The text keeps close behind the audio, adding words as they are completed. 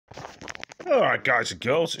Alright guys and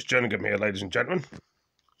girls, it's jerninhgam here, ladies and gentlemen.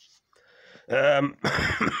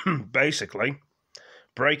 Basically,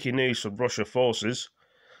 breaking news from Russia forces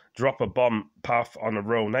drop a bomb path on the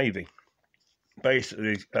Royal Navy.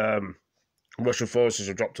 Basically, Russian forces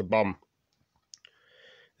have dropped a bomb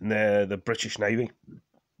in the British Navy.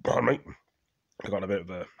 Pardon me, I got a bit of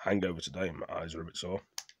a hangover today and my eyes are a bit sore.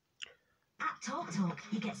 At TalkTalk,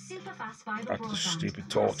 you get super fast fibre That's broadband. stupid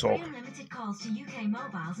TalkTalk. Free unlimited calls to UK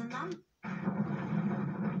mobiles and land.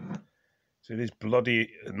 See these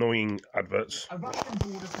bloody annoying adverts. A Russian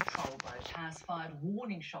border patrol boat has fired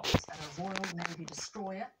warning shots at a Royal Navy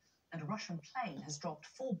destroyer, and a Russian plane has dropped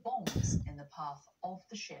 4 bombs in the path of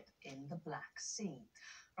the ship in the Black Sea.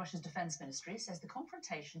 Russia's defense ministry says the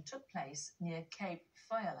confrontation took place near Cape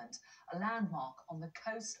Feuerland, a landmark on the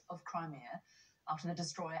coast of Crimea, after the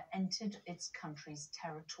destroyer entered its country's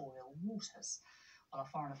territorial waters. Well, our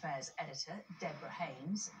Foreign Affairs editor, Deborah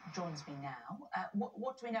Haynes, joins me now.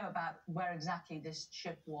 What do we know about where exactly this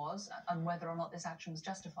ship was and whether or not this action was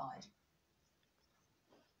justified?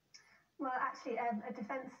 Well, actually, a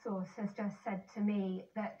defence source has just said to me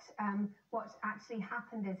that what actually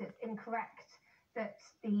happened is it's incorrect that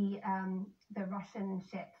the Russian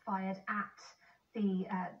ship fired at the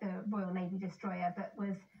Royal Navy destroyer, but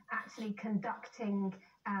was actually conducting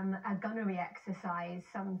a gunnery exercise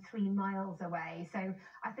some 3 miles away. So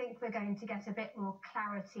I think we're going to get a bit more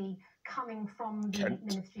clarity coming from the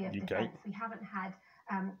Ministry of Defence. We haven't had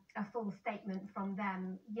a full statement from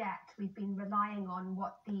them yet. We've been relying on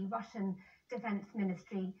what the Russian Defence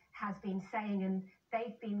Ministry has been saying, and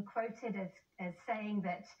they've been quoted as saying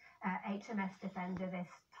that HMS Defender, this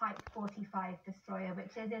Type 45 destroyer,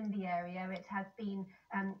 which is in the area, it has been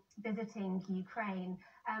visiting Ukraine,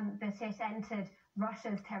 that it entered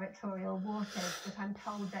Russia's territorial waters, but I'm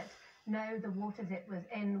told that no, the waters it was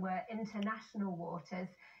in were international waters.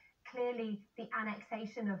 Clearly, the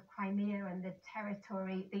annexation of Crimea and the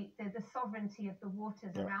territory, the sovereignty of the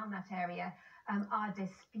waters around that area are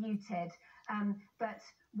disputed. But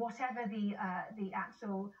whatever the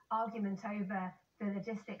actual argument over the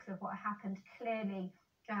logistics of what happened, clearly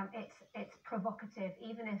it's provocative.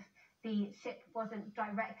 Even if the ship wasn't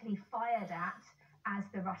directly fired at, as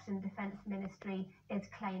the Russian Defense Ministry is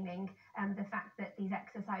claiming, the fact that these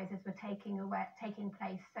exercises were taking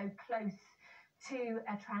place so close to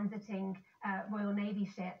a transiting Royal Navy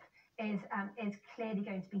ship is clearly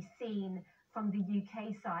going to be seen from the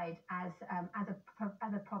UK side as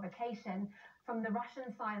a provocation. From the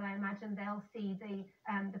Russian side, I imagine they'll see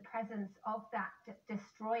the presence of that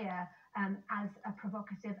destroyer as a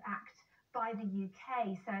provocative act by the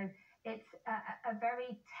UK. So it's a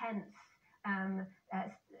very tense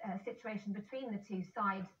situation between the two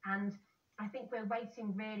sides, and I think we're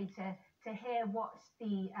waiting really to hear what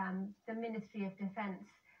the Ministry of Defence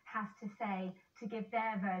has to say to give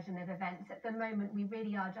their version of events. At the moment, we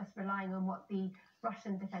really are just relying on what the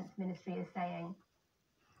Russian Defence Ministry is saying.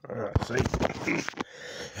 See.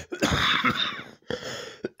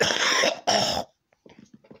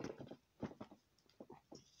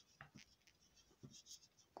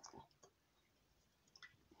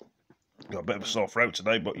 Got a bit of a sore throat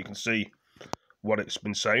today, but you can see what it's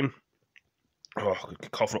been saying. Oh,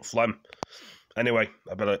 coughing up phlegm. Anyway,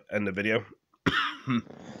 I better end the video.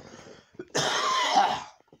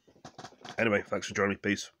 Anyway, thanks for joining me.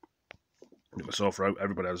 Peace. I've got a sore throat.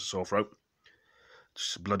 Everybody has a sore throat.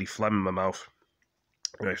 Just a bloody phlegm in my mouth.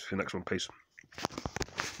 Anyway, see you next one. Peace.